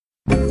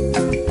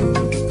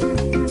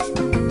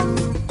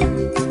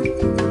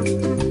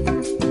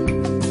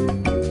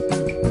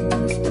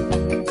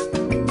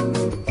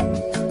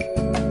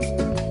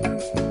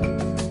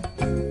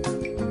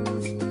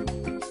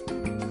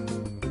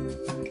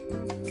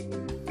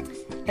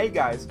Hey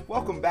guys,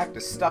 welcome back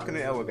to Stuck in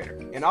an Elevator,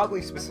 an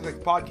oddly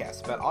specific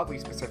podcast about oddly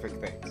specific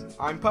things.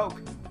 I'm Poke.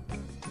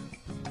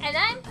 And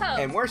I'm Poke.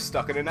 And we're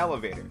stuck in an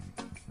elevator.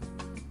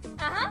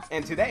 Uh-huh.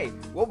 And today,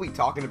 we'll be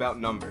talking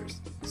about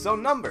numbers. So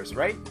numbers,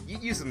 right? You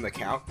use them to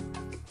count.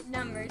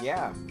 Numbers.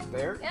 Yeah,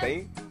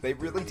 Yep. they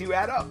really do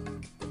add up.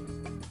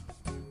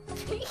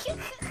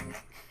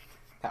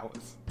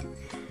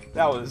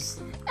 That was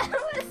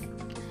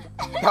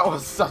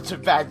such a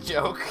bad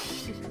joke.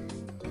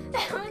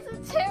 That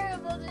was a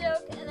terrible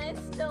joke, and I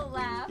still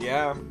laugh.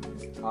 Yeah,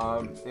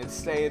 it's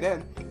staying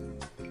in.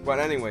 But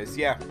anyways,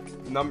 yeah,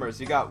 numbers.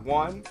 You got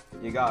 1,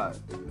 you got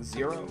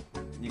 0,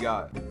 you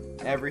got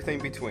everything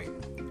between.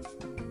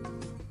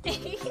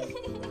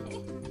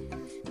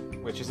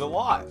 Which is a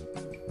lot.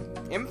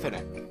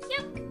 Infinite.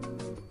 Yep.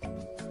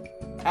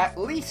 At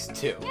least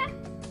 2.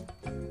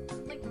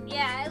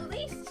 Yeah, at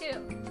least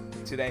 2.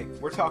 Today,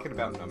 we're talking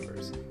about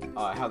numbers.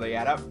 How they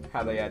add up,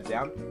 how they add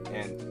down,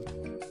 and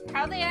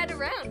how they add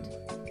around.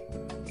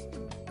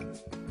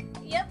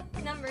 Yep,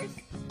 numbers.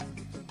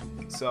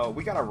 So,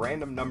 we got a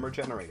random number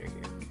generator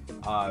here.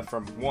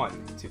 From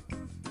 1 to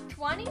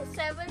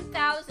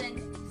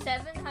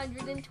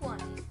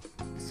 27,720.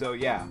 So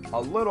yeah, a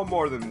little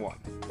more than 1.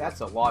 That's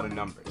a lot of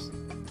numbers.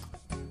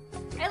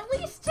 At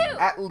least 2.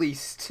 At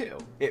least 2.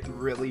 It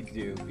really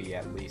do be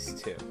at least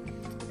 2.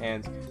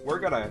 And we're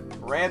gonna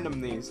random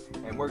these,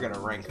 and we're gonna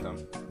rank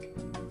them.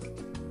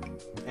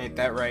 Ain't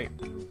that right?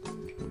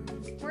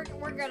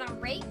 We're gonna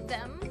rate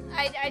them.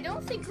 I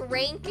don't think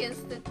rank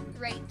is the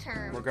right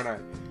term. We're gonna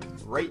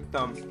rate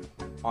them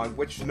on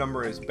which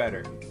number is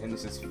better. And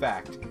this is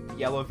fact.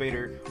 The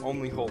elevator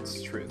only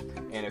holds truth.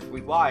 And if we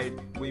lied,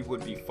 we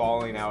would be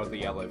falling out of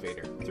the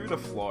elevator through the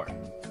floor.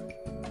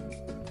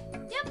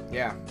 Yep.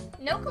 Yeah.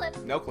 No clip.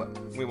 No clip.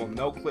 We will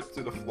no clip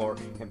through the floor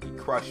and be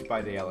crushed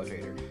by the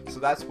elevator. So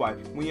that's why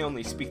we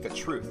only speak the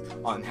truth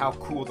on how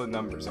cool the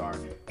numbers are.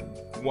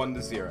 1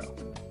 to 0.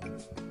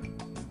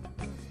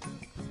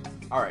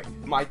 Alright,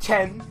 my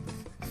 10th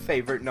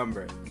favorite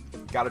number.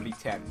 Gotta be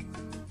 10.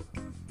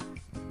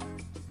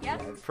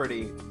 Yep. Yeah,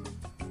 pretty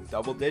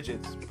double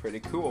digits. Pretty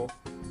cool.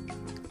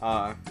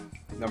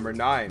 Number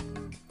 9.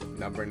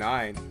 Number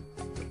 9.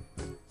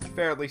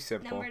 Fairly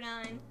simple. Number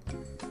 9.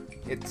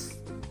 It's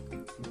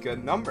a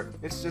good number.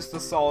 It's just a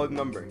solid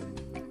number.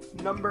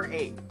 Number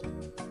 8.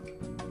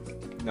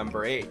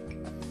 Number 8.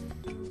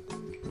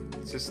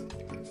 It's just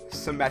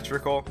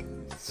symmetrical,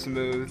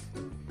 smooth,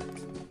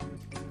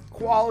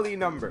 quality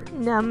number.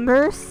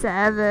 Number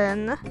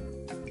 7.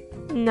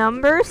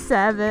 Number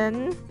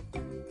 7.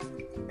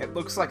 It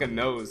looks like a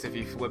nose if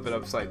you flip it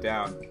upside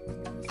down.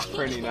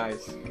 Pretty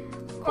nice.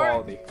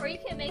 Quality. Or you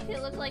can make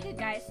it look like a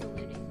guy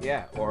saluting.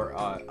 Yeah, or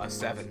a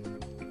 7.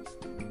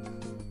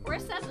 Or a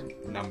 7.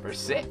 Number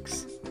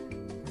 6.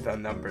 The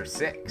number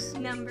 6.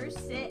 Number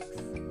 6.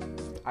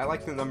 I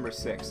like the number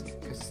 6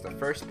 because it's the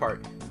first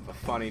part of a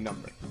funny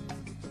number.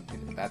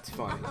 And that's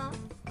funny. Uh-huh.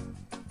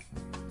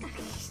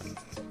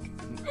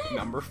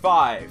 Number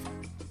 5.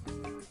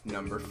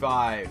 Number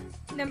 5.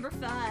 Number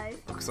 5.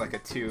 Looks like a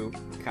 2,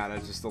 kind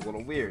of just a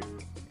little weird.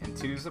 And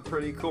 2's a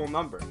pretty cool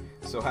number.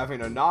 So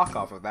having a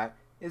knockoff of that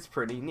is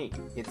pretty neat.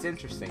 It's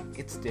interesting.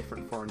 It's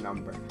different for a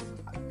number.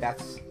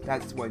 That's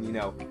when you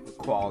know a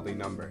quality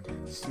number.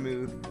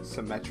 Smooth,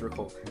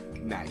 symmetrical,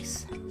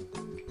 nice.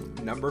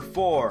 Number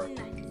 4. Nice.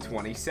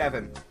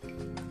 27.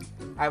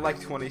 I like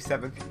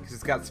 27 because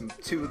it's got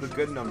 2 of the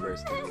good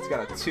numbers. It's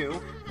got a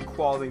 2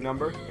 quality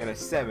number and a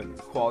 7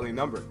 quality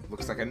number.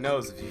 Looks like a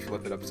nose if you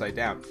flip it upside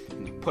down.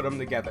 And you put them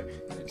together.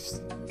 And it's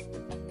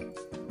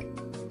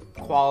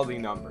quality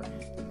number.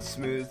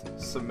 Smooth,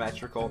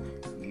 symmetrical,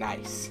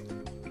 nice.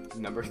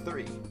 Number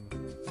 3.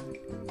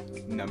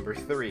 Number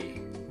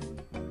 3.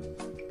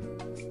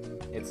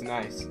 It's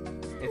nice.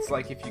 It's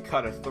like if you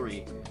cut a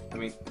 3.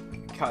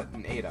 Cut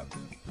an 8 up.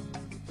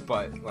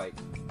 But, like,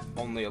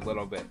 only a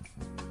little bit.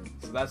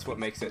 So that's what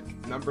makes it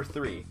number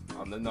 3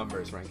 on the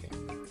numbers ranking.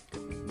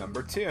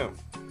 Number 2.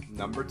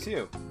 Number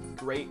 2.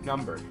 Great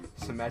number.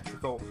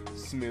 Symmetrical,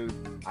 smooth.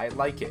 I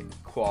like it.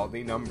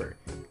 Quality number.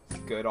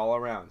 Good all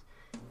around.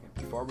 And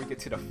before we get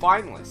to the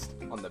finalist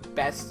on the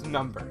best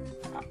number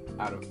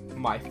out of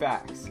my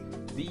facts,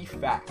 the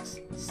facts,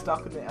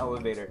 Stuck in the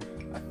Elevator,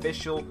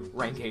 official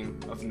ranking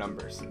of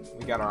numbers.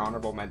 We got our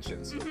honorable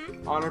mentions.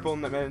 Mm-hmm. Honorable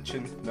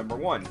mention number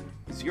 1,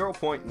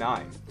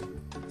 0.9.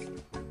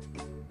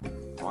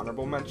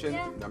 Honorable mention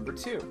number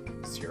 2,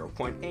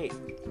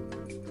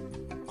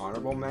 0.8.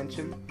 Honorable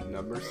mention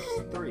number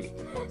 3,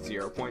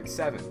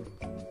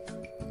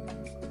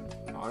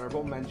 0.7.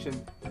 Honorable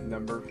mention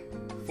number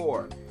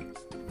 4,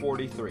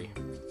 43.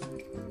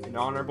 And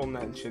honorable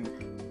mention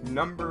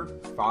number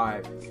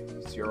 5,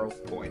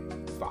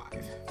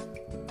 0.5.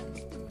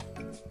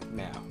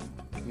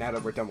 Now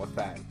that we're done with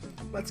that,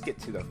 let's get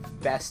to the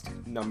best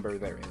number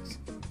there is.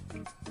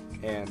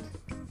 And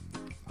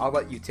I'll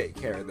let you take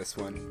care of this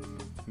one.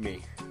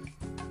 Me.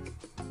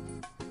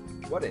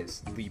 What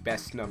is the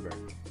best number,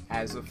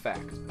 as a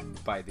fact,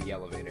 by the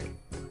elevator?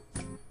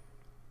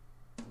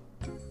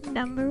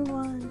 Number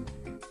 1.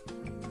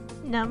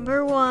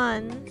 Number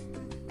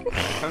 1.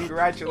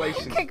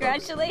 Congratulations. folks.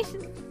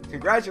 Congratulations.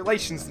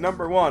 Congratulations,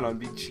 number 1,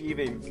 on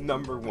achieving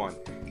number 1.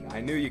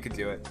 I knew you could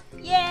do it.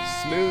 Yeah.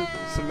 Smooth,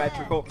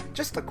 symmetrical,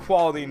 just a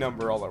quality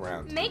number all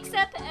around. Makes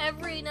up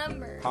every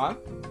number. Huh?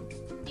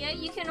 Yeah,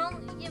 you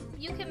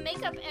can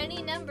make up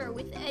any number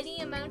with any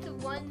amount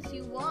of ones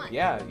you want.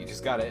 Yeah, you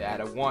just gotta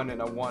add a 1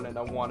 and a 1 and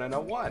a 1 and a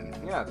 1.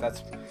 Yeah,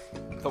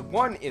 the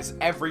 1 is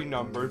every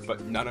number,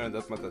 but none of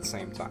them at the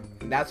same time.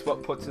 And that's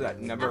what puts it at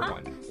number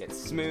 1. It's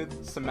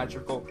smooth,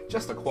 symmetrical,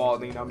 just a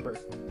quality number.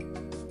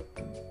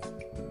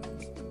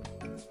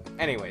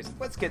 Anyways,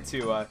 let's get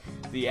to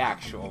the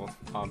actual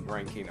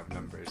ranking of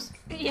numbers.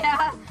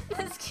 Yeah,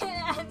 let's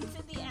get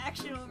into the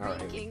actual All right.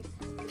 ranking.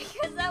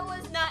 Because that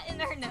was not in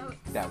our notes.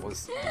 That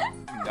was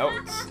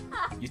notes.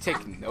 You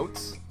take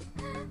notes?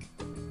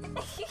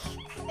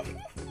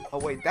 Oh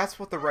wait, that's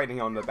what the writing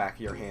on the back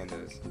of your hand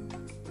is.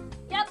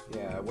 Yep,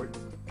 Yeah,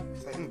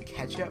 is that in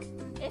ketchup?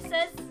 it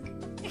says...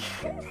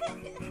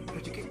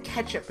 Where'd you get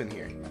ketchup in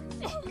here?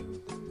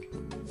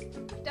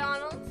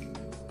 McDonald's.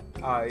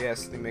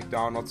 Yes, the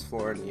McDonald's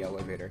floor in the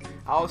elevator.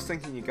 I was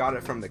thinking you got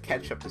it from the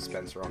ketchup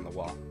dispenser on the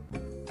wall.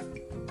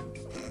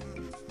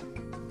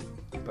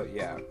 But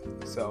yeah,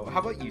 so how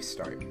about you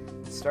start?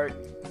 Let's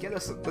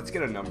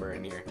get a number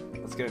in here.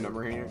 Let's get a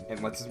number in here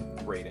and let's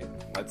rate it.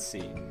 Let's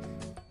see.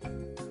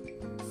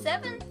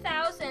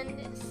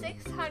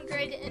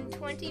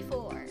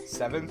 7,624.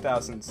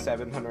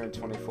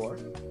 7,724.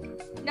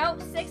 No,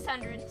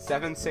 600.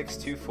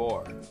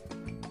 7624.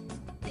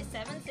 It's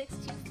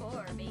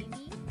 7624, baby.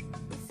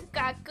 It's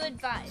got good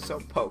vibes. So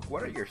Poke,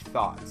 what are your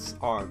thoughts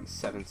on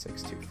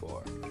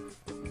 7624?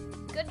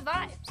 Good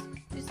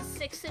vibes. There's a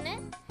 6 in it,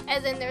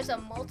 and then there's a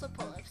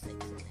multiple of 6 in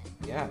it.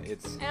 Yeah,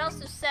 it's And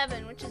also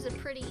 7, which is a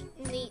pretty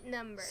neat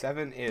number.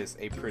 7 is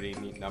a pretty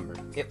neat number.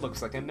 It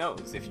looks like a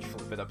nose if you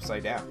flip it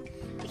upside down.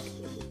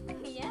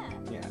 Yeah.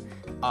 Yeah.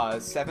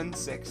 7,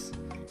 6.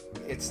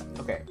 It's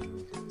okay.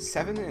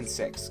 7 and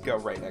 6 go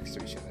right next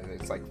to each other.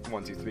 It's like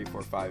 1, 2, 3,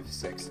 4, 5,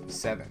 6,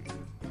 7.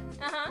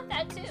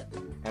 That too.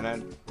 And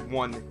then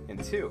 1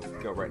 and 2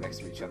 go right next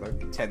to each other.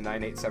 10,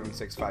 9, 8, 7,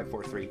 6, 5,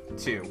 4, 3,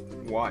 2,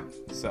 1.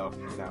 So,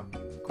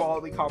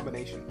 quality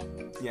combination.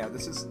 Yeah,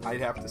 I'd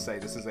have to say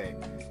this is a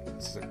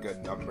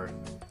good number.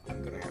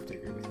 I'm gonna have to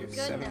agree with you. Good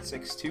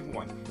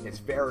 7621. It's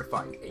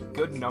verified a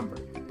good number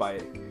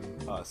by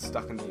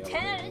Stuck in the 10 Elevator.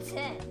 out of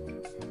 10.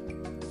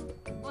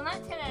 Well,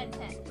 not 10 out of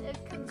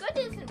 10. Good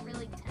isn't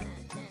really 10 out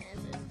of 10,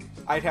 is it?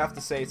 I'd have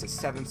to say it's a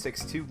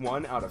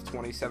 7621 out of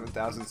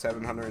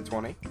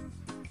 27,720.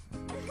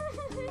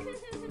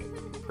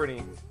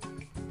 Pretty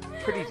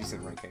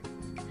decent ranking.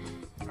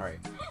 Alright,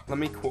 let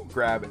me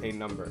grab a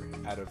number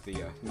out of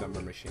the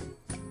number machine.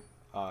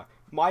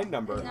 My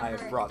number, I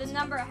have brought the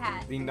number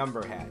hat. the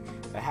number hat.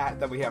 The hat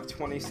that we have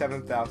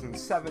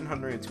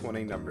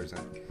 27,720 numbers in.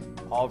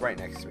 All right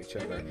next to each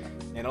other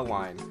in a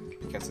line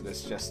because it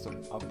is just a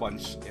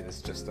bunch, it is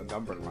just a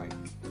number line.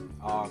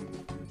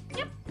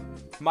 Yep.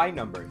 My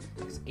number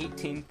is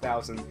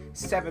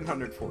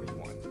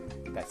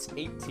 18,741. That's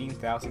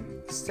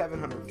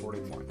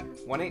 18,741.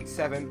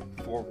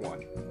 18741.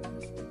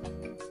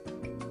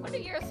 What are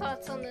your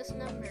thoughts on this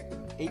number?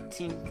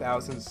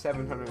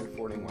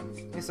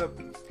 18,741.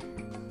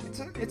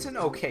 It's an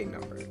okay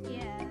number.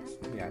 Yeah.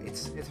 Yeah,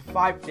 it's a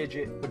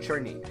 5-digit, which are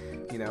neat.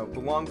 You know, the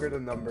longer the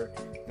number,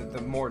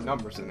 the more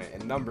numbers in it,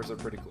 and numbers are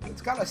pretty cool.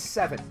 It's got a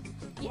 7,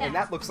 Yeah. and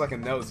that looks like a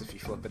nose if you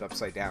flip it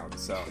upside down.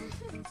 So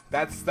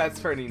that's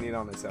pretty neat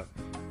on its own.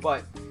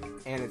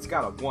 And it's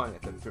got a 1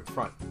 at the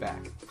front and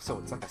back, so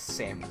it's like a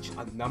sandwich,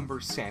 a number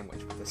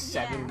sandwich with a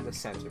 7 in the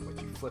center.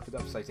 But you flip it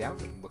upside down,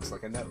 it looks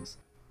like a nose.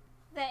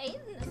 The 8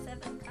 and the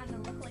 7 kind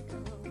of look like a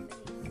little face.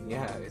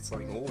 Yeah, it's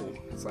like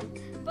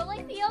But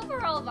like the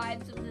overall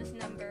vibes of this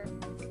number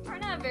are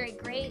not very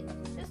great.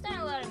 There's not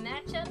a lot of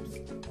matchups.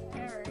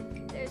 Or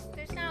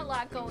there's not a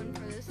lot going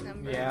for this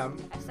number. Yeah.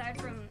 Aside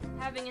from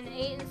having an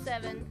 8 and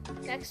 7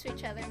 next to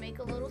each other, make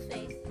a little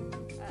face.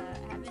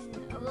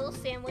 Having a little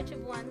sandwich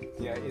of 1.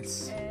 Yeah,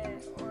 it's.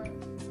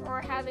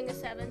 Or having a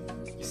 7.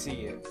 You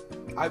see,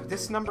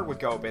 this number would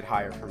go a bit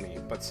higher for me,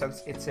 but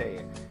since it's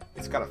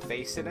got a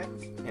face in it,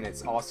 and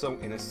it's also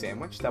in a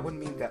sandwich, that would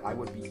mean that I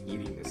would be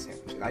eating this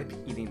sandwich, and I'd be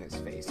eating this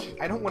face.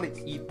 I don't want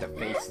to eat the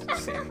face of the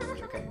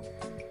sandwich, okay?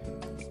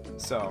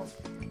 So,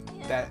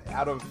 that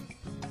out of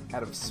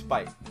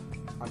spite,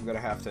 I'm gonna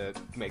have to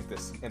make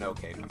this an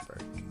okay number.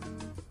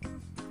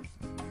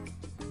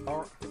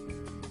 Or,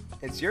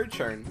 it's your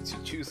turn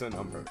to choose a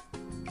number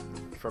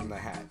from the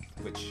hat,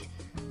 which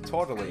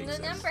totally From the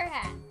exists. number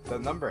hat. The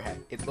number hat,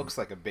 it looks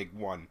like a big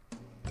 1,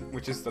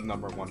 which is the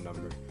number 1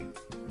 number.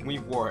 We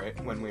wore it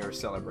when we were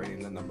celebrating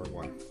the number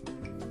 1,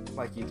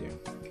 like you do.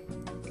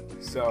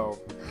 So,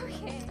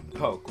 Okay.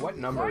 Poke, what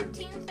number?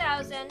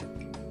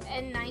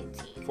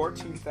 14,019.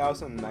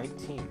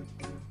 14,019.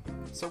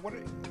 So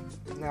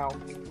now,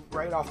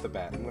 right off the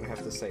bat, I'm gonna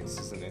have to say this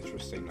is an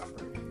interesting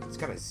number. It's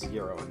got a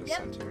 0 in the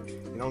center.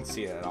 You don't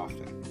see it that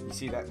often. You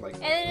see that like.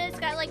 And then it's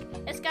got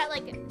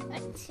like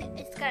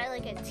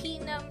a T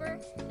number,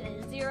 and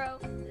a 0,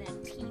 and then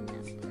a T number.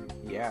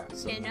 Yeah.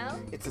 So You know?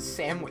 it's a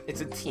sandwich.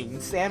 It's a teen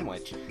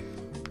sandwich.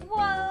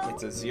 Whoa.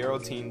 It's a 0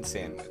 teen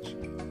sandwich.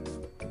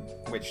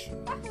 Which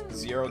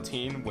 0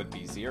 teen would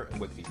be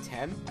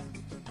 10.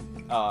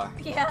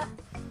 Yeah.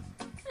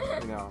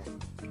 You know,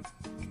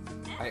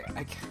 I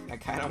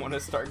kind of want to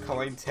start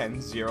calling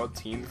 10 0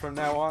 teen from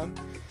now on,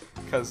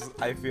 because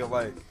I feel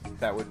like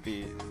that would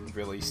be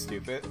really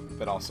stupid,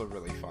 but also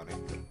really funny.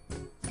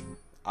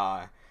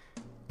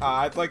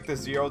 I'd like the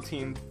 0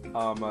 teen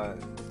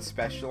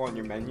special on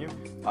your menu.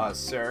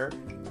 Sir,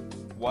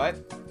 what?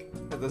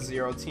 The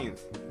 0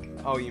 teenth.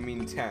 Oh, you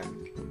mean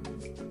 10.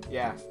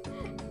 Yeah.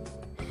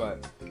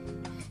 But,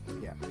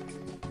 yeah.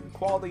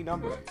 Quality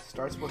number.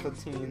 Starts with a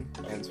teen,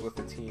 ends with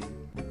a teen.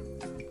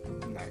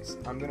 Nice.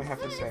 I'm gonna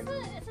have to say,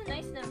 It's a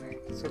nice number.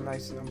 it's a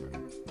nice number.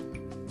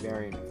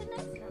 Very nice. It's a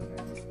nice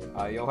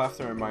number. You'll have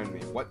to remind me,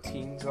 what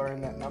teens are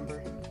in that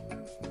number?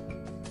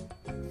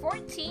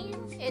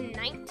 14 and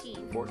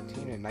 19.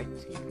 14 and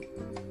 19.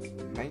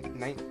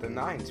 The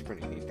 9's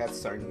pretty neat.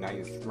 That's our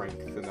 9th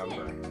ranked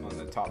number on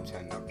the top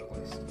 10 number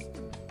list.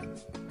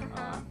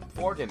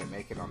 4 didn't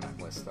make it on that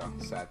list though,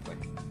 sadly.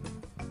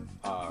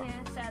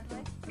 Yeah,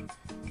 sadly.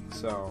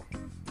 So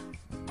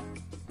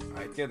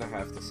I'm gonna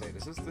have to say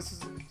this is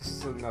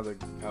another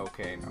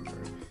okay number.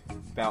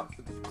 About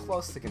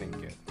close to getting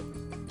good.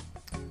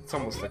 It's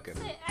almost a good.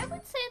 I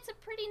would say it's a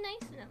pretty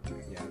nice number.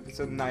 Yeah, it's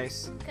a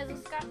nice. Because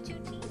it's got 2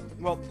 teens.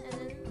 Well,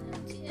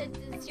 And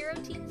then a 0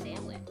 teen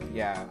sandwich.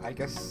 yeah, I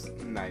guess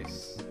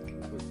nice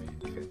would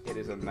be. It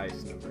is a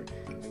nice number.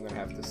 I'm gonna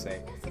have to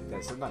say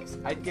that's a nice.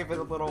 I'd give it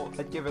a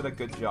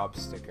good job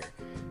sticker.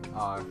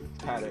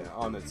 Pat it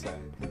on its head.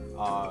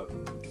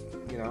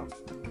 You know,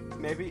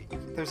 maybe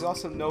there's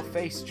also no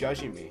face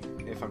judging me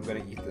if I'm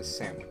gonna eat this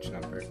sandwich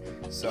number.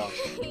 So,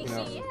 you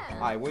know, Yeah.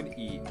 I would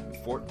eat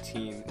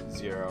 14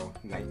 0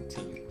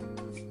 19.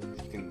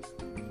 You can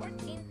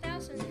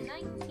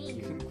 14,019.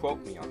 You can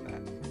quote me on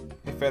that.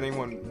 If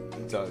anyone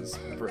does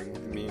bring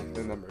me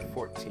the number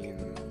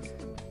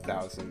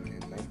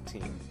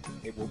 14,019,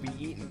 it will be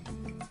eaten.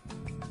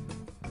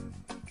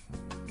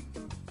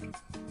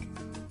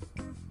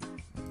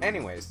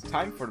 Anyways,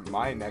 time for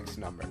my next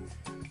number.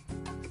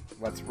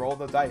 Let's roll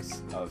the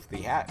dice of the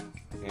hat.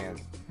 And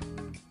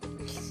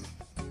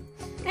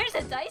There's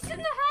a dice in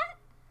the hat?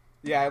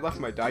 yeah, I left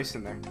my dice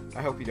in there.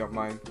 I hope you don't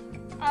mind.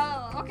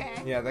 Oh, okay.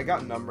 Yeah, they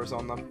got numbers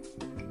on them.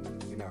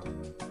 You know.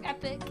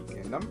 Epic.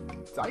 And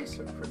dice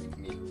are pretty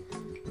neat.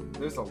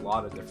 There's a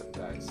lot of different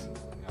dice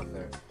out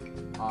there.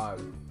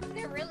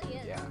 There really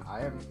is.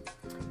 Yeah,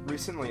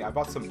 recently I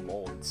bought some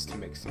molds to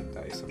make some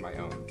dice of my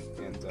own,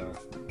 and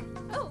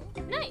Oh,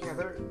 nice. yeah,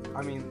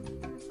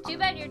 Too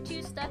bad you're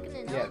too stuck in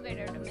an Yeah,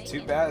 elevator to make too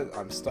it. bad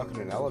I'm stuck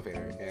in an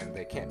elevator and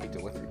they can't be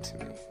delivered to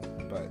me.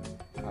 But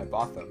I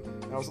bought them,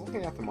 and I was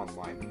looking at them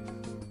online.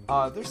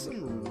 There's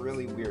some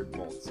really weird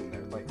molds in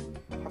there. Like,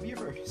 have you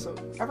ever? So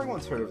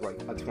everyone's heard of like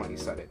a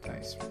 20-sided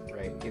dice,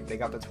 right? They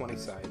got the 20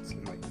 sides,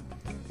 and like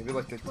maybe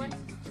like the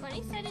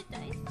 20-sided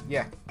dice?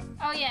 yeah.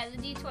 Oh yeah, the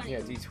D20. Yeah,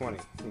 D20,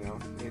 you know.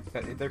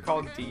 They're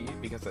called D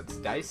because it's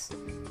dice,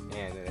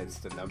 and it's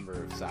the number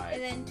of sides.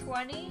 And then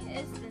 20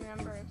 is the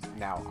number of sides.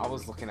 Now, I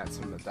was looking at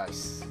some of the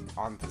dice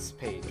on this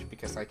page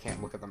because I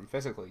can't look at them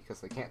physically because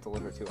they can't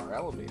deliver to our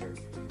elevator.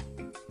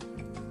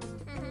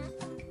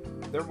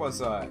 Mm-hmm. There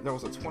was a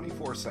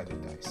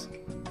 24-sided dice.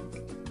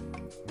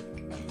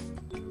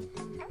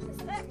 How does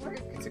that work?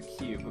 It's a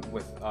cube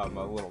with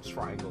little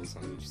triangles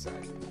on each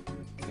side,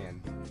 and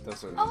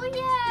those are. Oh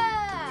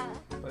yeah!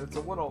 But it's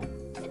a little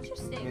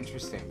Interesting.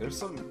 interesting. There's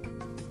some,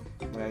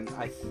 and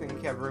I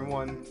think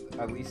everyone,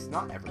 at least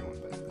not everyone,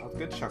 but a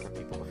good chunk of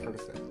people have heard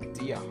of the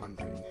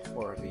D100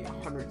 or the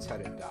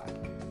 100-sided die.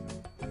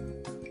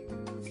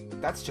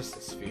 That's just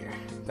a sphere.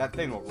 That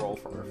thing will roll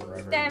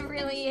forever. That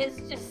really is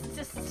just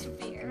a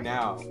sphere.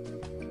 Now,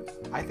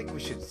 I think we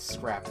should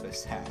scrap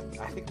this hat.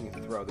 I think we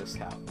can throw this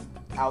hat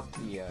out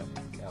the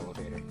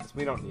elevator because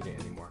we don't need it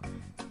anymore.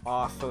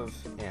 Off of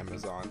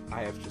Amazon,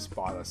 I have just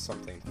bought us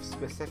something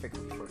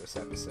specifically for this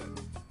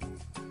episode.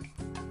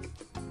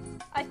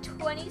 A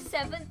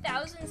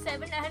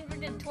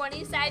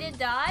 27,720-sided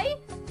die?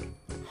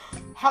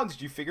 How did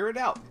you figure it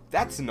out?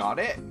 That's not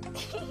it.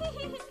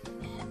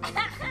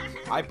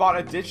 I bought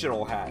a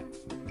digital hat,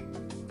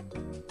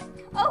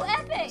 Oh,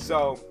 epic!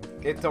 so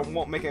it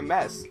won't make a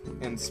mess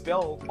and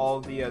spill all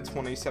the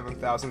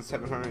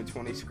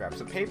 27,720 scraps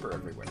of paper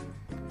everywhere.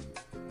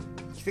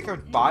 You think I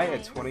would buy a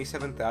Nice.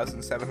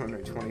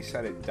 27,720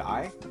 sided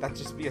die? That'd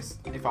just be if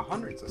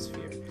 100's a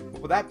sphere.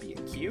 What would that be,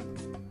 a cube?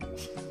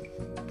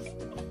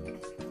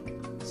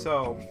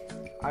 So,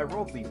 I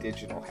rolled the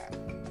digital hat.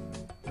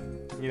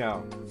 You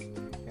know,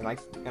 and I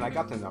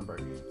got the number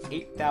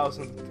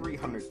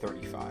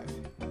 8,335.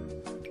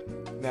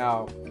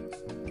 Now,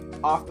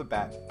 off the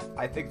bat,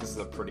 I think this is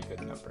a pretty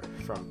good number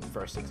from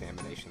first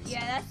examinations.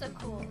 Yeah, that's a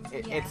cool. Yeah.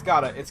 It's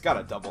got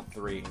a double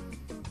 3.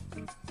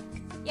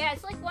 Yeah,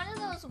 it's like one of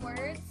those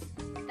words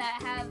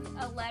that have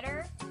a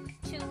letter,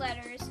 2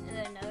 letters, and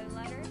then another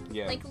letter.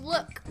 Yeah. Like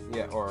look.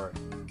 Yeah, or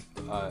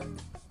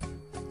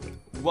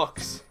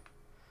looks,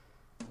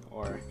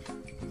 or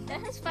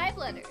That has 5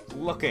 letters.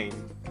 Looking.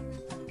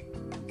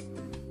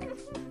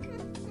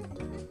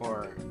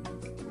 Or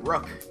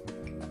rook.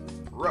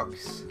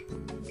 Rooks.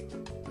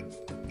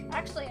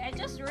 Actually, I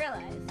just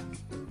realized.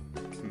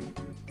 Hmm.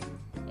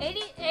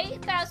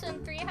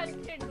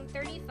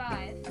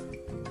 88,335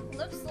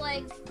 looks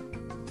like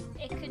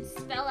it could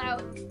spell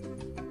out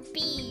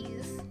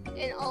bees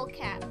in all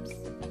caps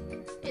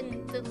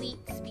in the leet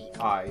speak.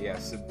 Ah,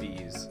 yes,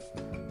 bees.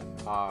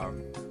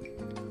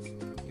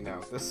 You know,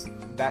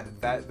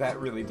 that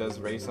really does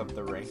raise up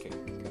the ranking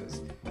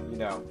because, you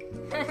know,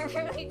 It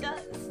really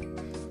does.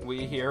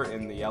 we here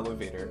in the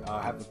elevator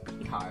have a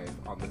beehive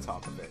on the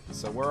top of it,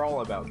 so we're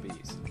all about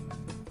bees.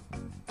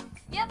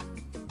 Yep.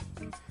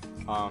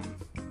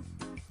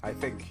 I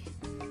think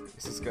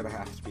this is gonna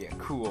have to be a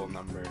cool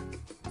number.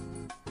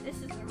 This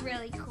is a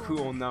really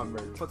Cool number.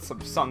 Put some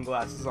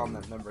sunglasses on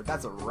that number.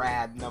 That's a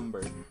rad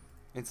number.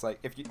 It's like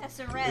if you That's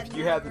a red if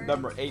you had the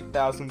number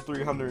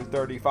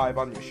 8,335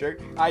 on your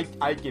shirt,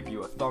 I'd give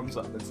you a thumbs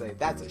up and say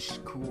that's a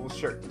cool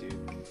shirt, dude.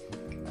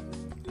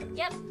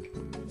 Yep.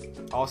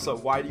 Also,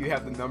 why do you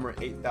have the number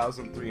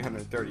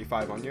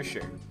 8,335 on your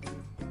shirt?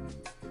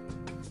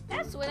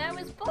 That's when I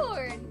was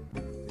born.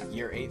 The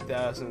year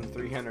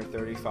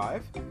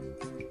 8,335?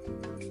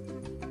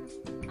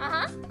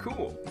 Uh-huh.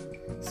 Cool.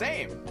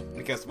 Same,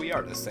 because we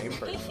are the same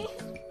person.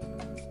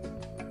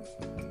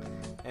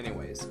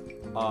 Anyways,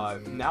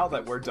 now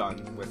that we're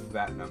done with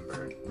that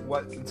number,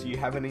 what do you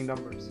have any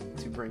numbers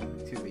to bring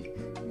to the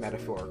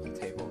metaphorical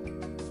table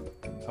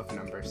of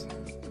numbers?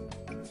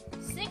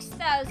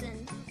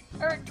 6,000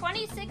 or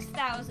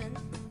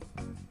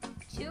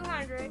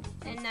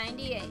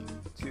 26,298.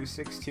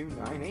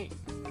 26298.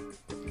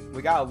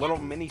 We got a little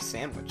mini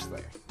sandwich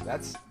there.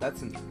 That's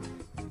an,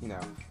 you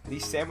know,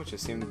 these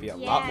sandwiches seem to be a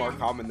lot Yeah. more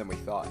common than we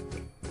thought.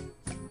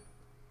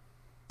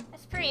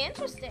 That's pretty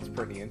interesting. It's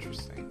pretty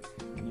interesting.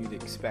 You'd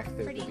expect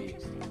there Pretty to be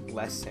interesting.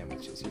 less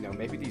sandwiches. You know,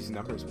 maybe these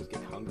numbers would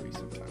get hungry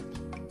sometimes.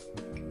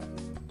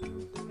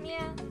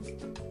 Yeah.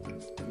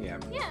 Yeah.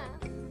 Yeah.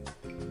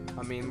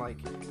 I mean, like,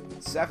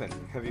 7.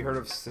 Have you heard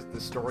of the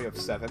story of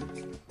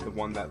 7? The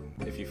one that,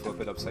 if you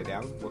flip it upside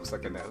down, looks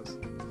like a nose?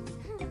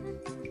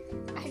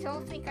 I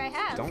don't think I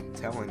have. Don't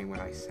tell anyone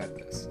I said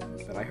this,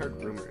 but I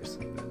heard rumors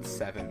that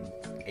 7,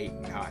 8,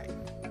 9.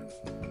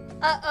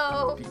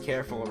 Uh-oh. Be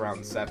careful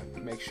around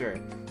 7. Make sure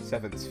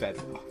 7's fed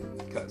well,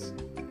 because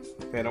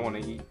they don't want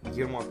to eat.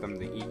 You don't want them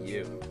to eat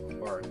you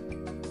or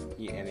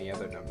eat any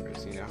other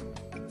numbers. You know.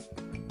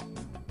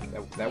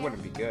 That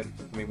wouldn't be good.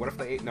 I mean, what if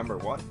they ate number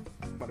 1?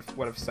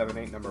 What if 7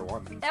 ate number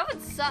 1? That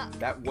would suck.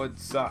 That would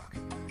suck.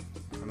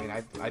 I mean,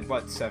 I'd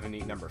let 7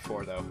 eat number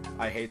 4 though.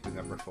 I hate the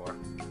number 4.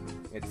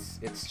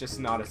 It's just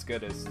not as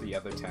good as the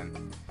other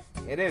 10.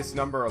 It is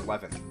number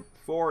 11.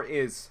 4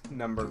 is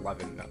number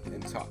 11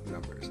 in top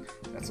numbers.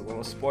 That's a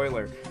little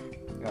spoiler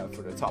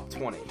for the top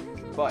 20.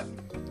 But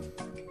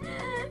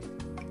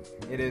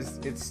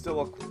it's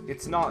still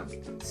it's not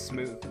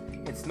smooth.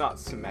 It's not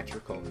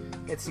symmetrical.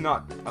 It's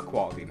not a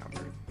quality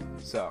number.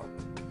 So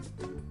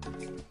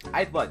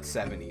I'd let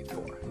 7 eat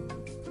 4.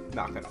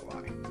 Not gonna lie.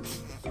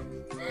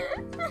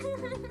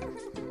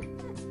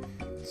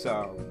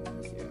 So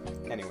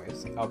yeah.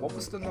 Anyways, what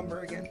was the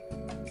number again?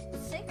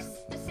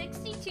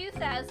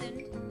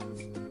 62,000.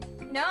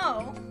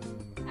 No,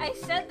 I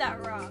said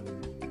that wrong.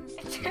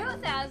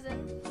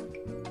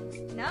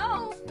 2,000.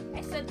 No,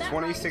 I said that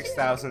wrong.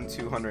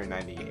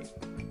 26,298.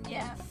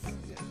 Yes.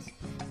 Yes.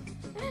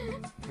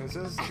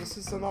 This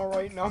is an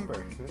alright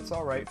number. It's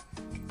alright.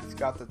 It's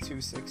got the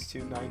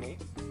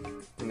 26298.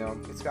 You know,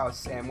 it's got a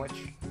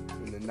sandwich,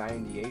 and the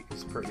 98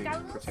 is pretty Got a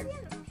little protected.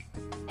 sandwich.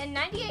 And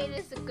 98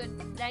 is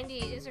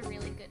a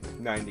really good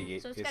number.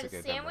 98 So it's is got a a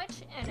good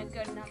sandwich and a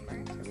good number.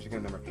 number. Sandwich is a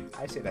good number.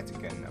 I say that's a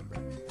good number.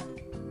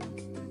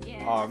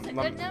 Yeah, it's a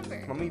good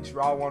number. Let me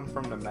draw one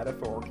from the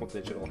metaphorical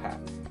digital hat.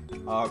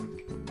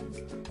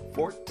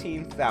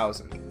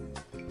 14,000.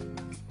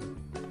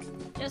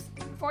 Just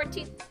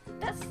 14.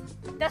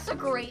 That's a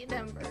great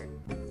number.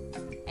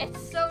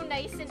 It's so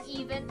nice and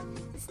even.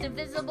 It's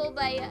divisible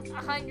by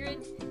 100.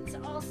 It's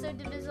also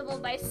divisible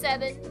by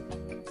 7.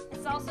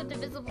 It's also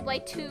divisible by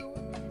 2.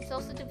 It's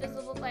also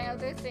divisible by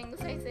other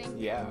things, I think.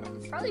 Yeah.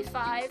 Probably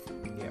 5.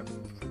 Yeah.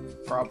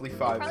 Probably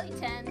 5. Probably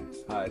 10.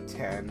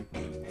 10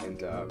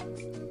 and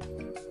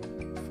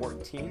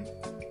 14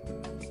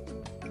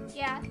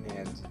 Yeah,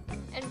 and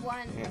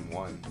 1.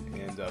 1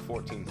 and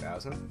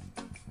 14,000.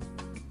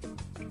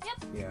 Yep.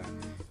 Yeah.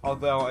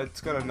 Although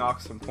it's gonna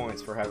knock some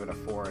points for having a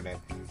 4 in it.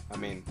 I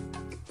mean,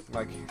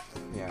 like,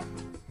 yeah.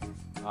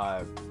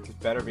 It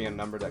better be a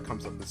number that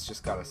comes up that's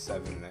just got a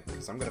 7 in it,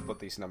 because I'm gonna put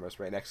these numbers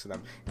right next to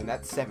them, and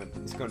that 7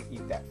 is gonna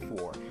eat that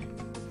 4.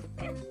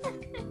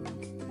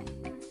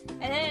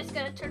 And then it's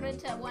gonna turn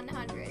into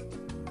 100.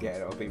 Yeah,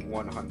 it'll be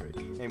 100,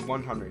 and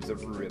 100 is a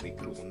really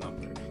cool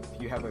number.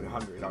 If you have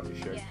 100 on your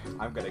shirt, Yeah.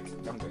 I'm gonna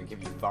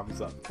give you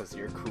thumbs up because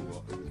you're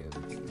cool.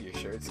 Your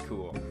shirt's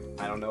cool.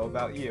 I don't know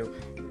about you,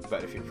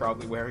 but if you're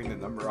probably wearing the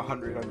number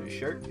 100 on your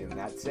shirt and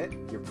that's it,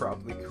 you're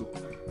probably cool.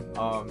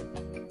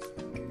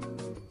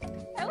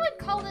 I would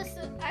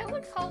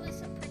call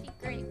this a pretty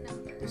great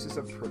number. This is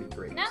a pretty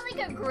great. Not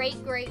like a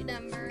great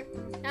number.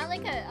 Not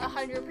like a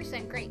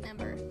 100% great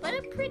number, but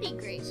a pretty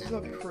great This is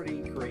number. a pretty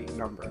great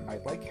number. I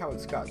like how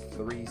it's got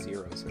 3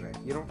 zeros in it.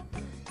 You know,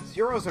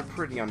 zeros are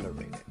pretty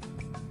underrated.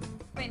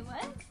 Wait,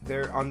 what?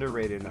 They're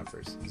underrated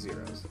numbers,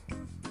 zeros.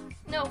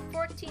 No,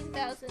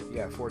 14,000.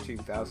 Yeah,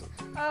 14,000.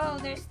 Oh,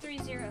 there's 3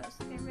 zeros.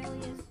 There really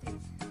is 3.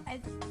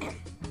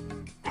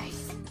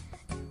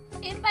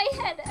 In my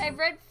head, I've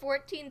read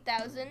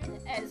 14,000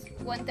 as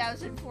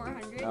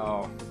 1,400.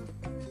 Oh,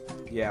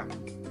 yeah.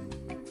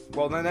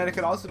 Well, then it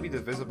could also be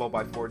divisible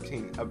by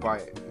 14. I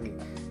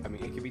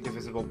mean, it could be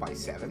divisible by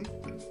 7.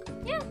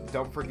 Yeah.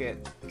 Don't forget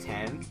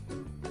 10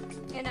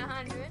 And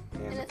 100.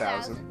 and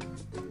 1,000.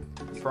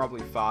 1,000.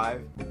 Probably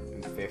 5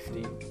 and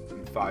 50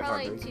 and 500.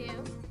 Probably 2.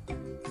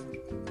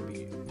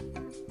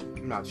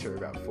 I'm not sure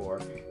about 4.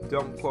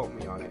 Don't quote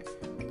me on it,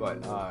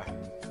 but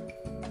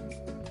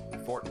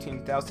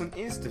 14,000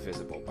 is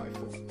divisible by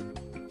 4.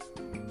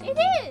 It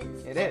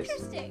is. It is.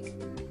 Interesting.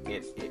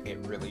 It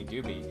really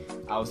do be.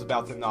 I was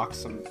about to knock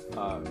some.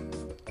 I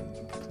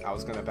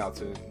was about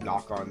to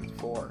knock on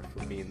 4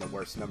 for being the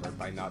worst number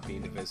by not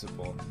being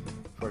divisible.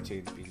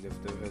 14 being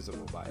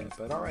divisible by it,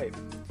 but all right.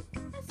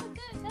 That's a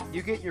good.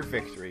 You get your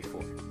victory for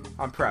it.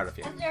 I'm proud of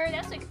you.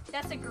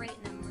 That's a great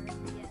number. Yeah.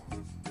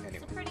 Anyway.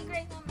 It's a pretty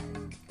great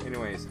number.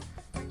 Anyways,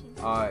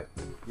 14,000.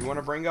 you want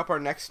to bring up our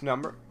next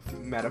number,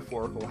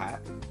 metaphorical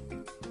hat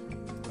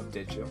of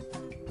digital?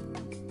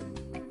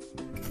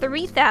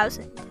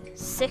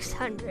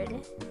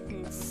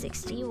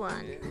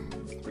 3,661.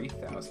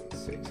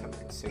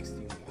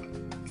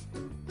 3,661.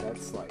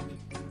 That's like.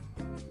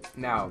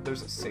 Now,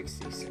 there's a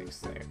 66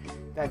 there.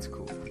 That's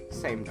cool.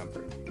 Same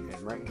number.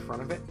 And right in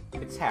front of it,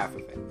 it's half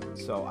of it.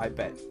 So I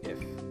bet if.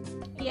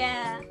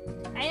 Yeah.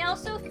 And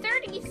also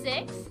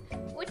 36,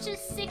 which is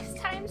 6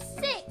 times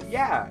 6.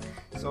 Yeah!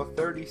 So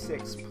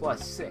 36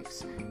 plus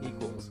 6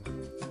 equals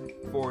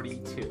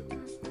 42.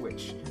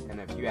 Which, and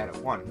if you add a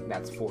 1,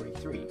 that's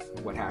 43.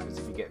 What happens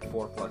if you get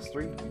 4 plus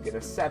 3? You get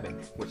a 7.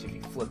 Which, if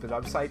you flip it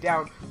upside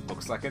down,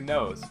 looks like a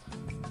nose.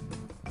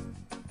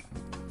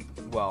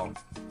 Well,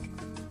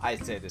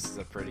 I'd say this is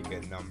a pretty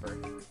good number.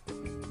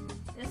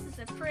 This is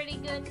a pretty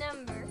good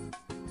number.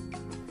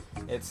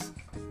 It's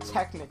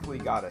technically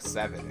got a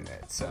 7 in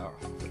it, so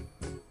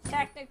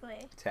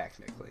Technically.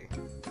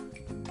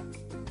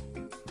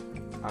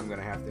 I'm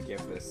gonna have to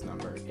give this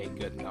number a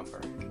good number,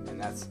 and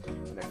that's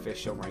an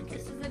official ranking.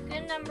 This is a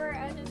good number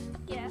out of,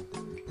 yeah.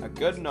 A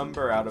good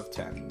number out of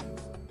 10.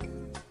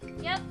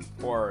 Yep.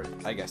 Or,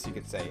 I guess you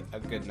could say, a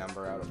good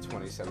number out of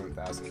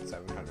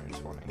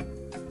 27,720.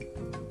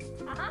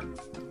 Uh-huh.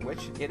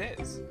 Which it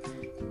is.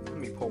 Let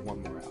me pull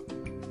one more out.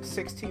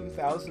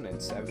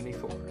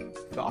 16,074.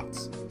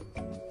 Thoughts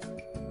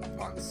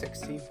on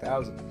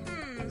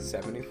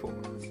 16,074?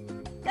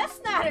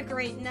 That's not a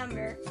great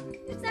number.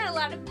 There's not a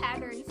lot of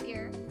patterns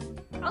here.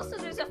 Also,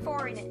 there's a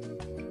 4 in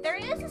it. There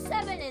is a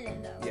 7 in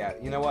it, though. Yeah,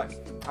 you know what?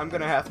 I'm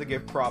gonna have to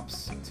give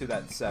props to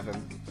that 7.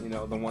 You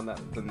know, the one that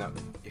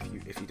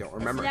if you don't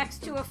remember. It's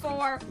next to a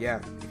 4.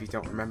 Yeah, if you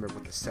don't remember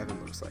what the 7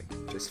 looks like,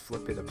 just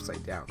flip it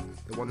upside down.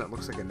 The one that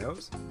looks like a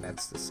nose,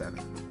 that's the 7.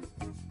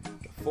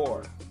 The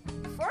 4.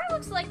 4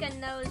 looks like a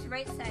nose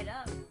right side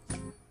up.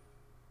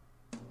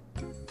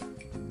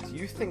 Do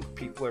you think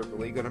people are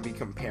really gonna be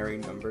comparing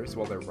numbers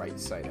while they're right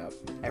side up?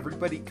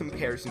 Everybody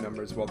compares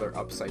numbers while they're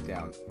upside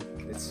down.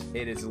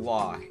 It is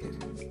law.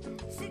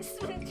 6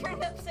 when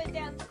turned upside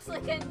down looks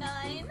like a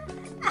 9.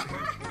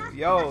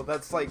 Yo,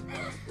 that's like,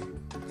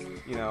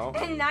 you know.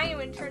 And 9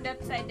 when turned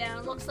upside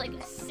down looks like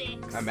a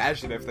 6.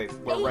 Imagine if they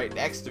were right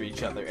next to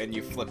each other and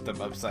you flipped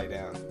them upside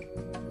down.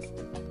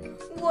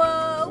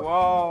 Whoa.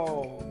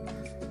 Whoa.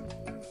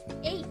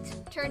 8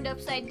 turned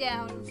upside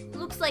down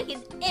looks like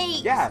an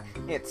 8. Yeah,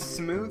 it's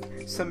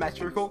smooth,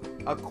 symmetrical,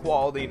 a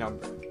quality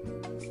number.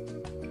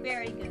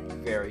 Very good.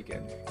 Very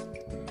good.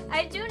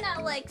 I do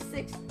not like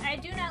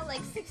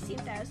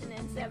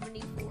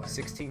 16,074.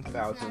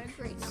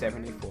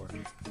 16,074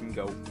 can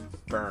go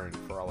burn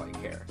for all I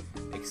care.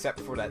 Except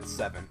for that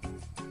 7.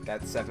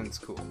 That 7's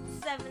cool.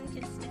 7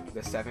 can stay.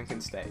 The 7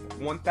 can stay.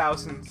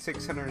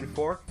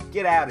 1,604,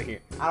 get out of here.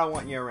 I don't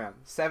want you around.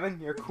 7,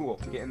 you're cool.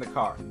 Get in the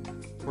car.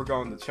 We're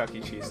going to Chuck E.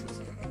 Cheese's.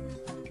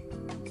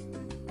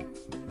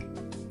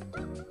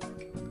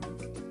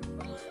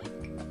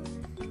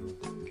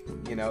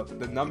 You know,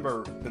 the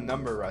number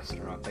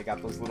restaurant, they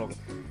got those little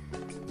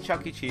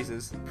Chuck E.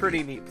 Cheese's,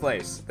 pretty neat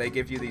place. They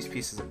give you these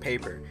pieces of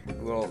paper,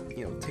 little,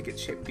 ticket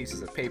shaped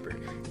pieces of paper,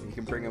 and you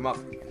can bring them up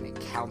and they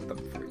count them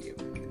for you.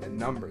 And the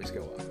numbers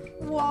go up.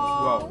 Whoa.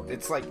 Whoa,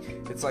 it's like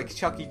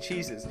Chuck E.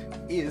 Cheese's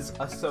is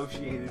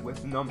associated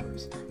with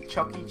numbers.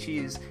 Chuck E.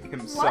 Cheese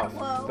himself,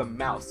 What? Whoa. the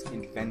mouse,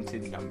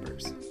 invented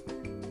numbers.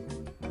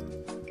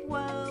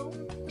 Whoa.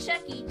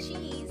 Chuck E.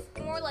 Cheese.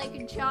 More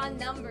like John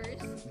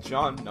Numbers.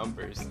 John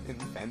Numbers,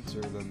 inventor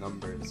of the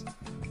numbers.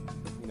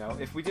 You know,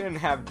 if we didn't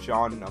have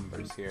John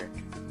Numbers here,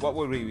 what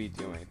would we be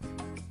doing?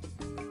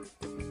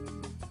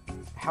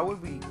 How would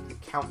we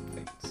count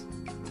things?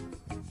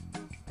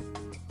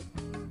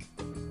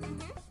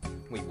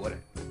 We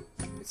wouldn't.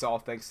 It's It's all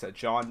thanks to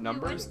John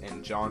Numbers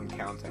and John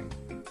Counting.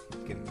 You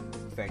can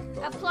thank both of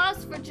them.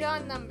 Applause for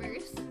John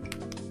Numbers.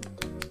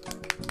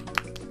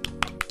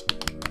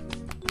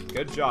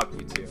 Good job,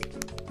 you two.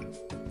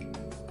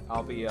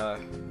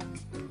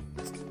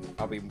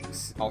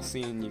 I'll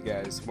seeing you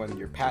guys when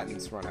your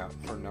patents run out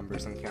for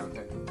Numbers and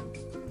Counting.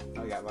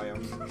 I got my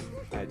own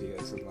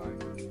ideas in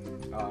mind.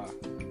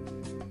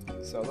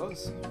 So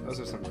those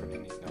are some pretty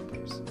neat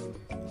numbers.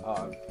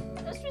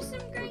 Those were some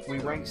great We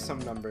numbers. ranked some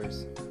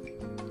numbers.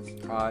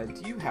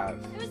 Do you have?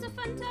 It was a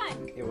fun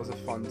time. It was a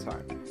fun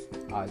time.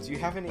 Do you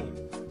have any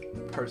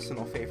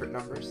personal favorite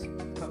numbers,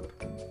 Pope?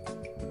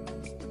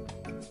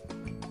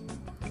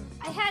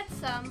 I had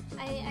some.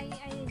 I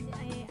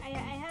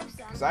have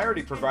some. Because I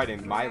already I'm trying to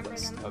provided my remember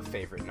list them. of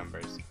favorite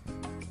numbers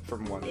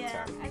from 1 to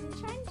Yeah, 10. I'm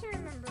trying to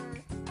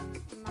remember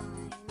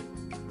mine.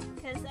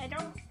 Because I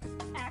don't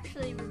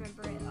actually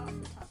remember it off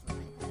the top of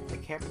my I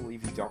head. can't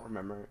believe you don't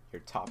remember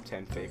your top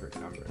 10 favorite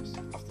numbers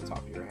off the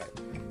top of your head.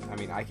 I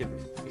mean, I could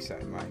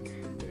recite mine.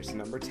 There's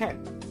number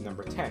 10,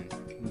 number 10,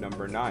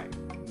 number 9,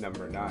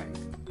 number 9,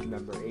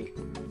 number 8,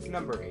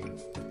 number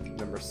 8,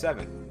 number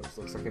 7, which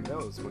looks like a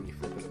nose when you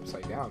flip it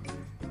upside down,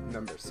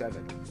 number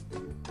 7,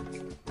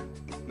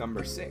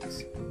 number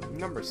 6,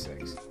 number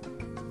 6,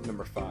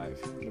 number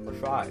 5, number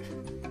 5,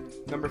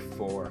 number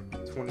 4,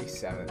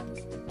 27,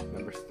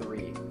 number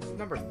 3,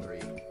 number 3,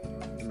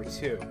 number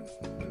 2,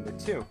 number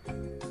 2,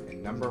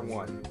 and number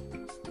 1,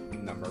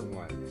 number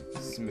 1,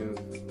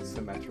 smooth,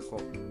 symmetrical,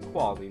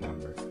 quality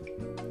number.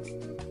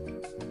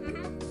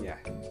 Mhm. Yeah,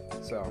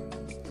 so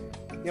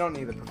you don't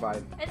need to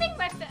provide. I think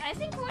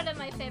one of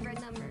my favorite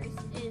numbers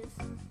is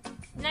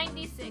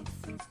 96.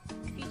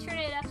 If you turn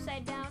it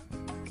upside down,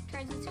 it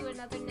turns into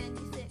another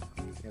 96.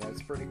 Yeah,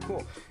 that's pretty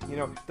cool. You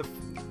know, the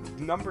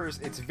numbers,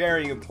 it's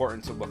very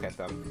important to look at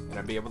them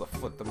and be able to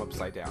flip them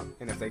upside down.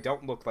 And if they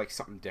don't look like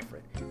something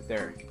different,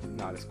 they're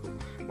not as cool.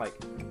 Like,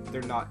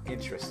 they're not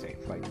interesting.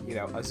 Like, you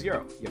know, a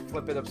 0, you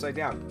flip it upside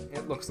down,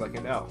 it looks like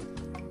an O.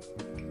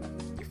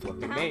 You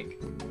flip an 8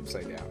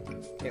 upside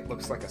down, it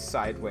looks like a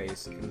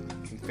sideways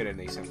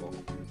infinity symbol.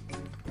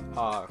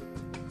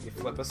 You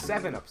flip a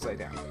 7 upside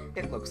down,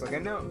 it looks like a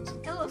nose.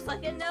 It looks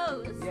like a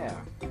nose. Yeah.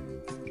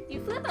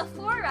 You flip a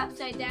 4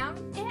 upside down,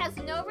 it has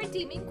no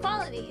redeeming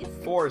qualities.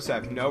 4s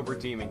have no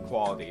redeeming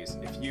qualities.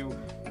 If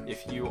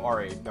you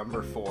are a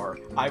number 4,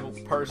 I will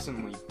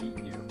personally beat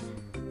you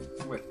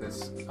with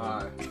this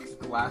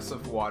glass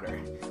of water.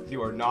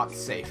 You are not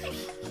safe.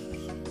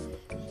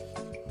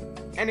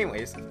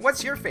 Anyways,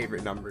 what's your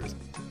favorite numbers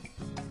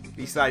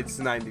besides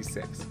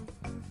 96?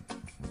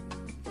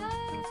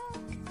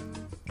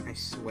 I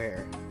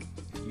swear,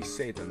 if you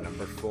say the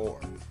number 4,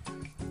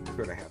 we're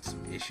gonna have some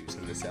issues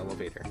in this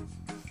elevator.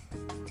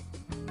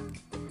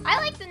 I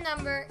like the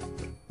number.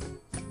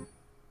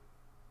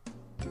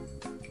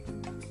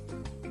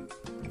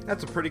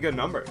 That's a pretty good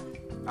number.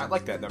 I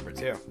like that number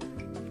too.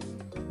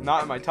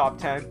 Not in my top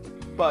 10,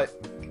 but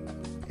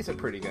it's a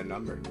pretty good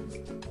number.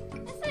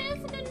 It's a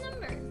good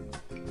number.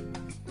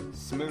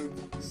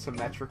 Smooth,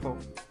 symmetrical,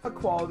 a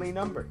quality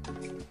number.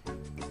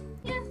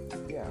 Yeah.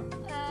 Yeah.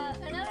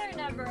 Another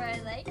number I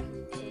like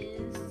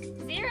is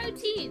 0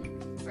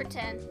 or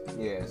 10.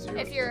 Yeah, 0.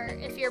 If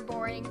you're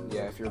boring.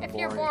 Yeah, if you're boring. If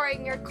you're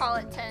boring, you call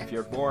it 10. If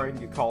you're boring,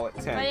 you call it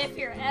 10. But if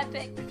you're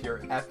epic, If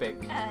you're epic,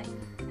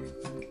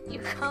 you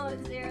call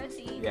it 0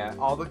 T. yeah,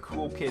 all the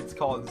cool kids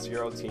call it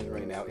 0 teen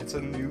right now. It's a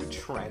new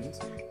trend,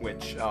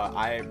 which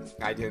I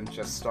didn't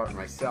just start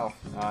myself.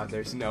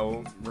 There's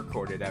no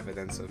recorded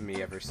evidence of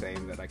me ever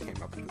saying that I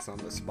came up with this on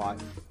the spot.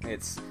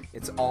 It's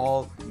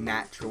all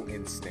natural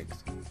instinct.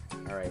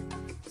 All right,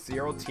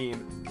 0 teen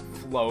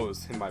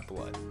flows in my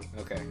blood.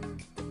 Okay.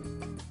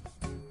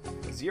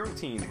 0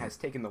 teen has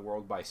taken the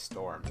world by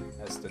storm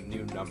as the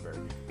new number.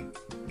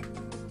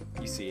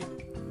 You see,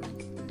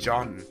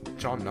 John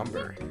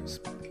Number's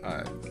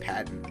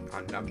patent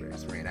on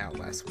numbers ran out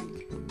last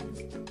week.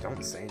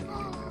 Don't say anything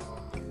though.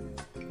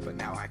 But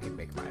now I can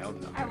make my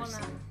own numbers. I will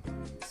not.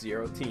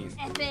 0 teen.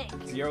 Epic.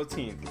 0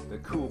 teen, the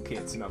cool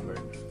kid's number.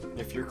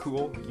 If you're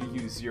cool, you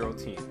use 0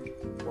 teen,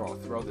 or I'll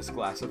throw this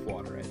glass of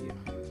water at you.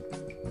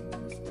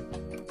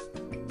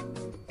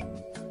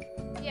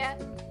 Yeah.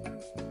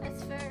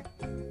 That's fair.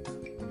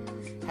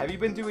 Have you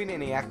been doing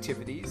any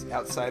activities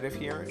outside of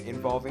here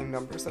involving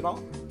numbers at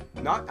all?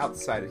 Not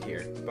outside of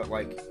here, but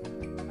like,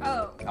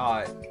 Oh.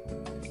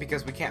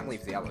 because we can't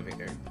leave the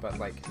elevator, but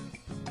like,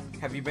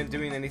 have you been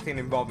doing anything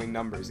involving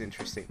numbers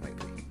interesting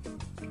lately?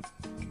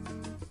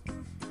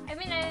 I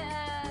mean,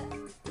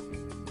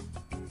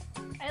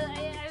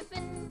 I've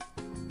been.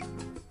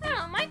 I don't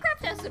know.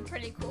 Minecraft has some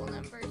pretty cool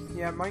numbers.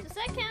 Yeah, Does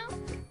that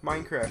count?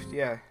 Minecraft,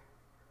 yeah.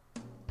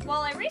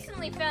 Well, I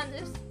recently found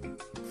this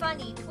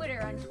funny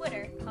Twitter on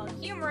Twitter called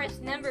Humorous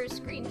Numbers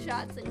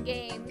Screenshots and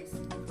Games.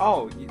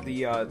 Oh,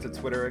 the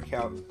Twitter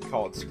account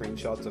called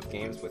Screenshots of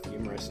Games with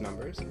Humorous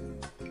Numbers?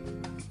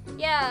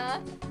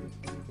 Yeah.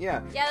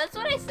 Yeah. Yeah, that's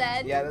what I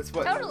said. Yeah, that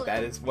Totally.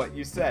 is what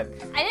you said.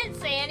 I didn't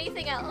say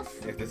anything else.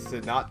 If this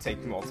did not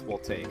take multiple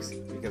takes,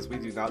 because we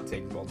do not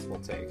take multiple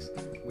takes.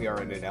 We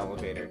are in an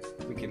elevator.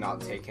 We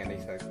cannot take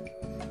anything.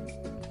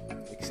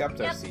 accept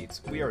our Yep.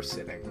 seats. We are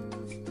sitting.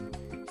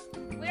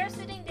 We are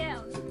sitting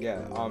down.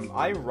 Yeah,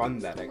 I run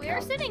that account. We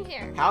are sitting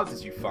here. How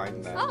did you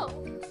find that? Oh,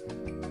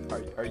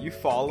 Are you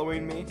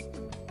following me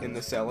in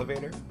this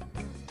elevator?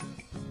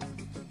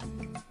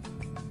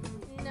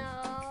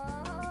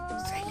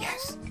 no. Say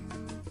yes.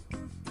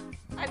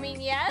 I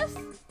mean, yes?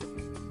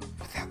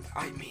 Without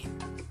I mean.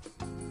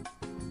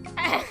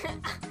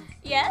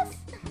 Yes?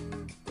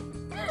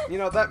 You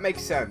know, that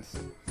makes sense.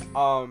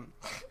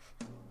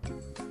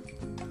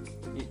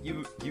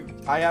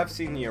 I have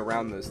seen you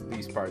around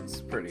these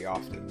parts pretty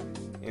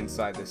often,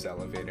 inside this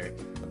elevator.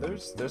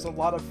 There's a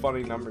lot of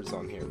funny numbers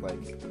on here.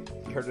 Like,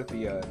 you heard of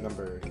the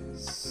number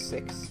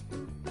 6?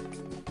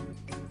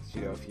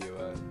 You know, if you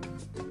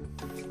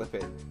flip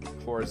it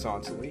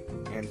horizontally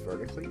and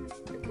vertically,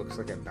 it looks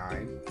like a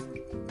 9.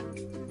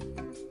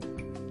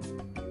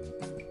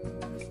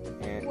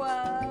 And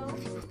Whoa.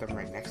 if you put them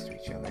right next to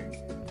each other,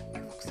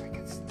 it looks like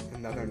it's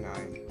another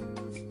 9.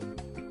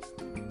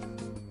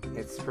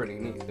 It's pretty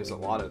neat. There's a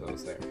lot of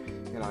those there.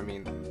 And I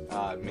mean,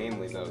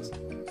 mainly those.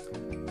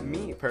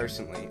 Me,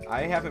 personally,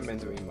 I haven't been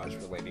doing much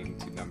relating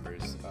to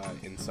numbers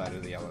inside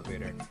of the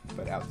elevator,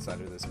 but outside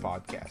of this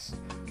podcast.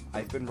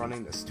 I've been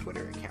running this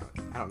Twitter account.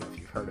 I don't know if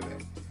you've heard of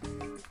it.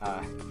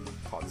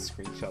 Called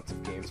Screenshots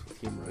of Games with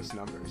Humorous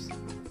Numbers.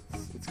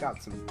 It's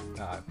got some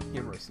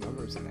humorous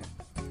numbers in it.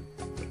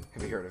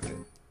 Have you heard of it?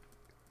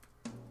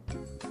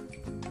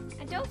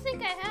 I don't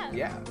think I have.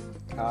 Yeah.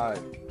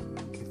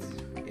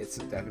 It's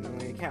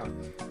definitely a count.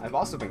 I've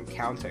also been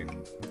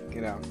counting,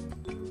 you know,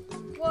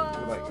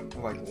 Whoa.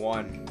 like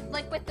 1.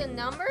 Like with the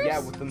numbers? Yeah,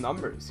 with the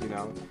numbers, you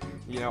know.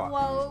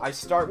 Whoa. I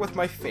start with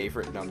my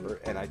favorite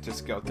number and I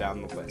just go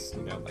down the list,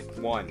 you know, like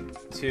 1,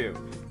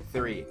 2,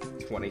 3,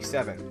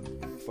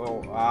 27,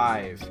 4,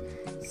 5,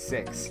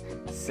 6,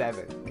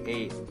 7,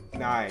 8,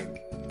 9,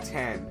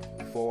 10,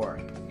 4,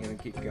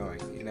 and keep going,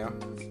 you know.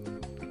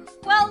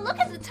 Well, look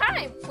at the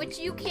time, which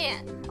you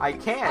can't. I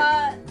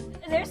can't.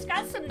 There's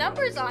got some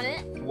numbers on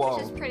it, Whoa.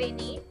 which is pretty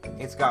neat.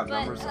 It's got But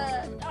numbers on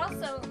it.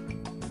 also,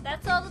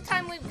 that's all the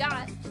time we've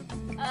got.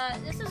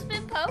 This has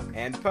been Poke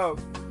And Pope.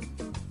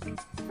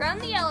 from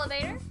the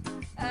elevator,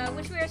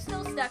 which we are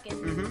still stuck in.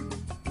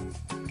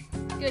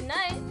 Mm-hmm. Good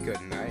night.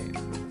 Good night.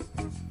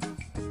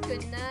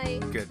 Good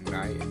night. Good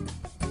night.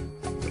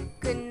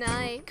 Good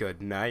night.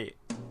 Good night.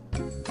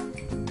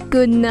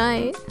 Good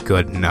night.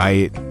 Good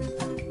night.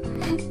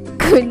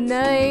 Good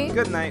night.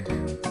 Good night.